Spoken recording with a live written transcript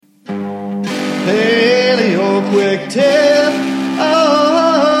Paleo Quick Tip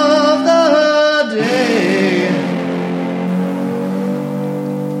of the Day.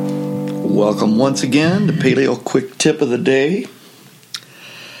 Welcome once again to Paleo Quick Tip of the Day.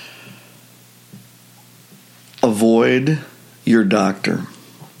 Avoid your doctor.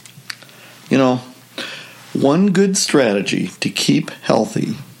 You know, one good strategy to keep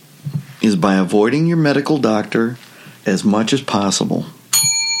healthy is by avoiding your medical doctor as much as possible.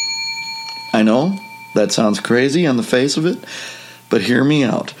 I know that sounds crazy on the face of it, but hear me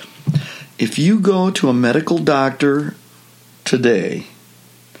out. If you go to a medical doctor today,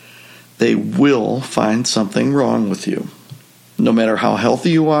 they will find something wrong with you. No matter how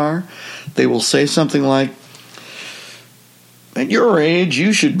healthy you are, they will say something like, at your age,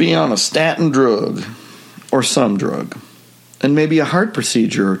 you should be on a statin drug or some drug. And maybe a heart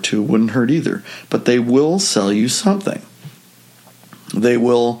procedure or two wouldn't hurt either. But they will sell you something. They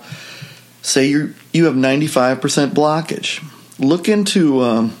will say you have 95% blockage. Look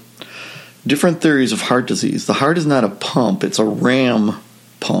into different theories of heart disease. The heart is not a pump, it's a ram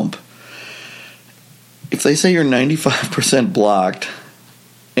pump. If they say you're 95% blocked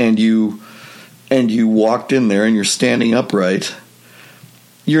and you walked in there and you're standing upright,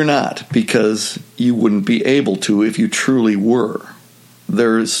 you're not, because you wouldn't be able to if you truly were.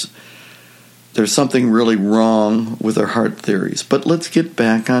 There's something really wrong with our heart theories. But let's get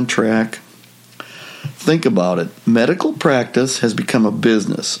back on track. Think about it. Medical practice has become a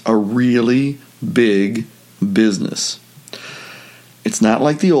business, a really big business. It's not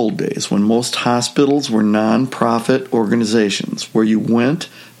like the old days when most hospitals were non-profit organizations where you went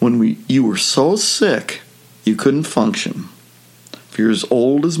when you were so sick you couldn't function. If you're as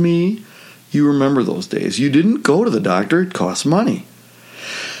old as me, you remember those days. You didn't go to the doctor, it cost money.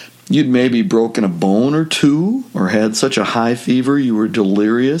 You'd maybe broken a bone or two or had such a high fever you were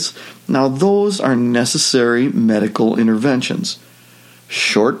delirious. Now those are necessary medical interventions.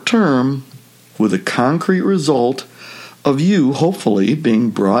 Short term, with a concrete result of you hopefully being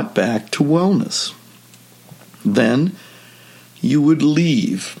brought back to wellness. Then you would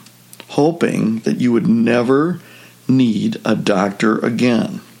leave, hoping that you would never need a doctor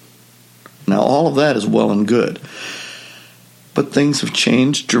again. Now all of that is well and good. But things have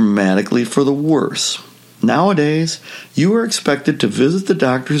changed dramatically for the worse. Nowadays, you are expected to visit the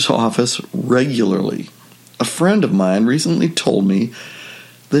doctor's office regularly. A friend of mine recently told me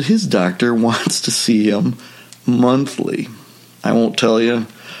that his doctor wants to see him monthly. I won't tell you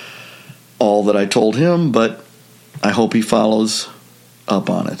all that I told him, but I hope he follows up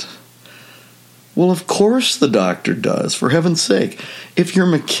on it. Well, of course the doctor does, for heaven's sake. If your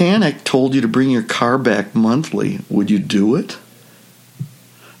mechanic told you to bring your car back monthly, would you do it?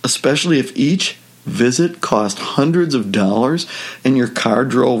 Especially if each visit cost hundreds of dollars and your car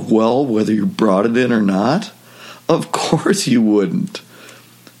drove well whether you brought it in or not? Of course you wouldn't.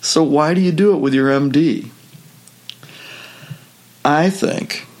 So why do you do it with your MD? I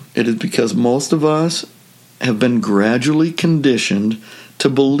think it is because most of us have been gradually conditioned to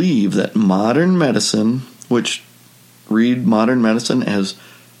believe that modern medicine, which read modern medicine as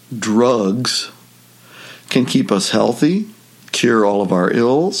drugs, can keep us healthy, cure all of our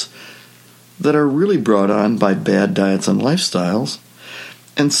ills that are really brought on by bad diets and lifestyles,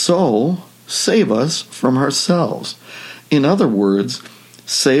 and so save us from ourselves. In other words,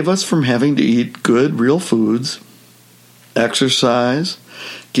 save us from having to eat good, real foods, exercise,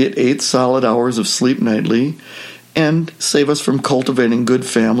 get 8 solid hours of sleep nightly, and save us from cultivating good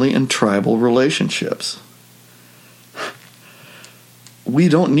family and tribal relationships. We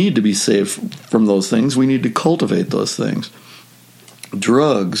don't need to be saved from those things. We need to cultivate those things.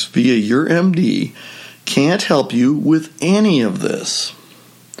 Drugs via your MD can't help you with any of this.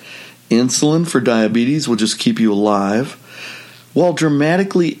 Insulin for diabetes will just keep you alive while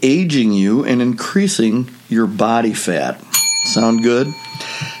dramatically aging you and increasing your body fat. Sound good?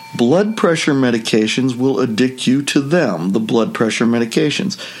 Blood pressure medications will addict you to them, the blood pressure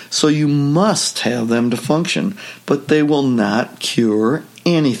medications. So you must have them to function, but they will not cure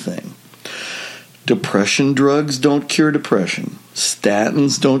anything. Depression drugs don't cure depression.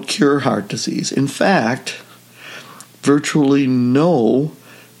 Statins don't cure heart disease. In fact, virtually no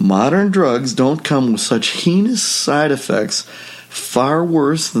modern drugs don't come with such heinous side effects, far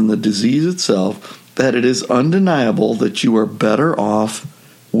worse than the disease itself, that it is undeniable that you are better off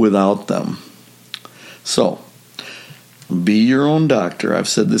without them. So, be your own doctor. I've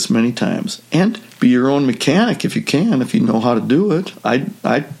said this many times. And be your own mechanic if you can, if you know how to do it.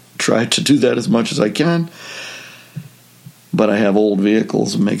 I try to do that as much as I can. But I have old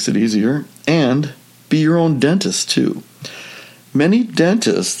vehicles, it makes it easier. And be your own dentist, too. Many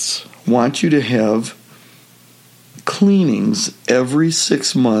dentists want you to have cleanings every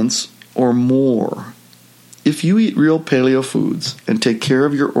 6 months or more. If you eat real paleo foods and take care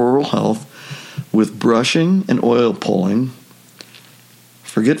of your oral health with brushing and oil pulling,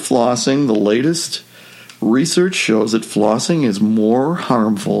 forget flossing. The latest research shows that flossing is more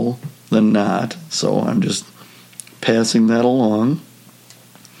harmful than not, so I'm just passing that along.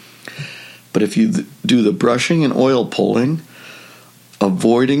 But if you do the brushing and oil pulling,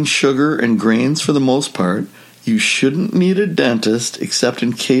 avoiding sugar and grains for the most part, you shouldn't need a dentist except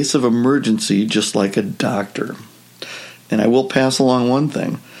in case of emergency, just like a doctor. And I will pass along one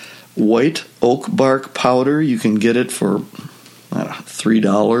thing. White oak bark powder, you can get it for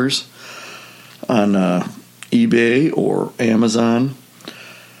 $3 on eBay or Amazon.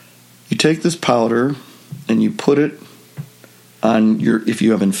 You take this powder and you put it on if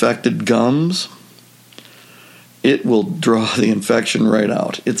you have infected gums, it will draw the infection right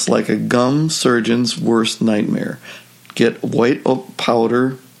out. It's like a gum surgeon's worst nightmare. Get white oak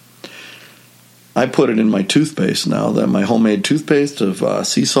powder. I put it in my toothpaste now, my homemade toothpaste of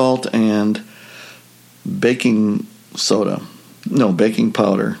sea salt and baking powder.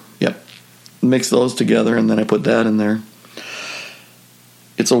 Yep. Mix those together and then I put that in there.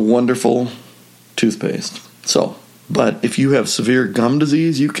 It's a wonderful toothpaste. But if you have severe gum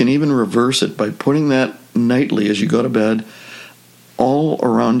disease, you can even reverse it by putting that nightly as you go to bed all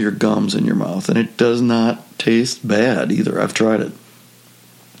around your gums in your mouth. And it does not taste bad either. I've tried it.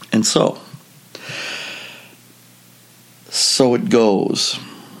 And so it goes.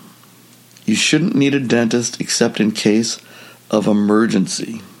 You shouldn't need a dentist except in case of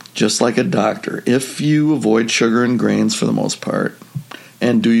emergency, just like a doctor, if you avoid sugar and grains for the most part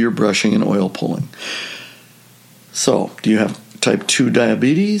and do your brushing and oil pulling. So, do you have type 2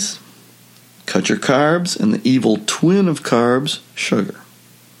 diabetes? Cut your carbs and the evil twin of carbs, sugar.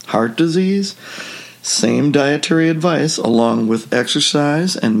 Heart disease? Same dietary advice along with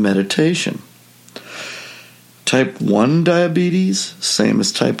exercise and meditation. Type 1 diabetes? Same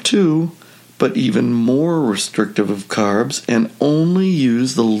as type 2, but even more restrictive of carbs and only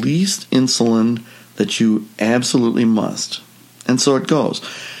use the least insulin that you absolutely must. And so it goes.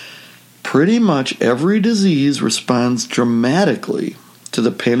 Pretty much every disease responds dramatically to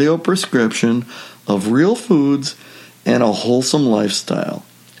the paleo prescription of real foods and a wholesome lifestyle.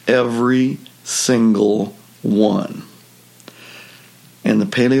 Every single one. And the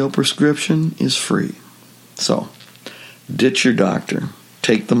paleo prescription is free. So, ditch your doctor.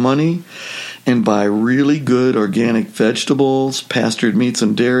 Take the money and buy really good organic vegetables, pastured meats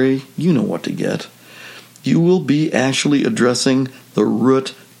and dairy. You know what to get. You will be actually addressing the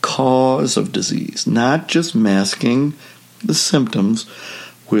root cause of disease, not just masking the symptoms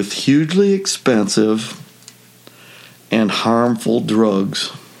with hugely expensive and harmful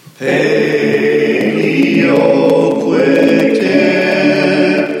drugs. Paleo Quiz.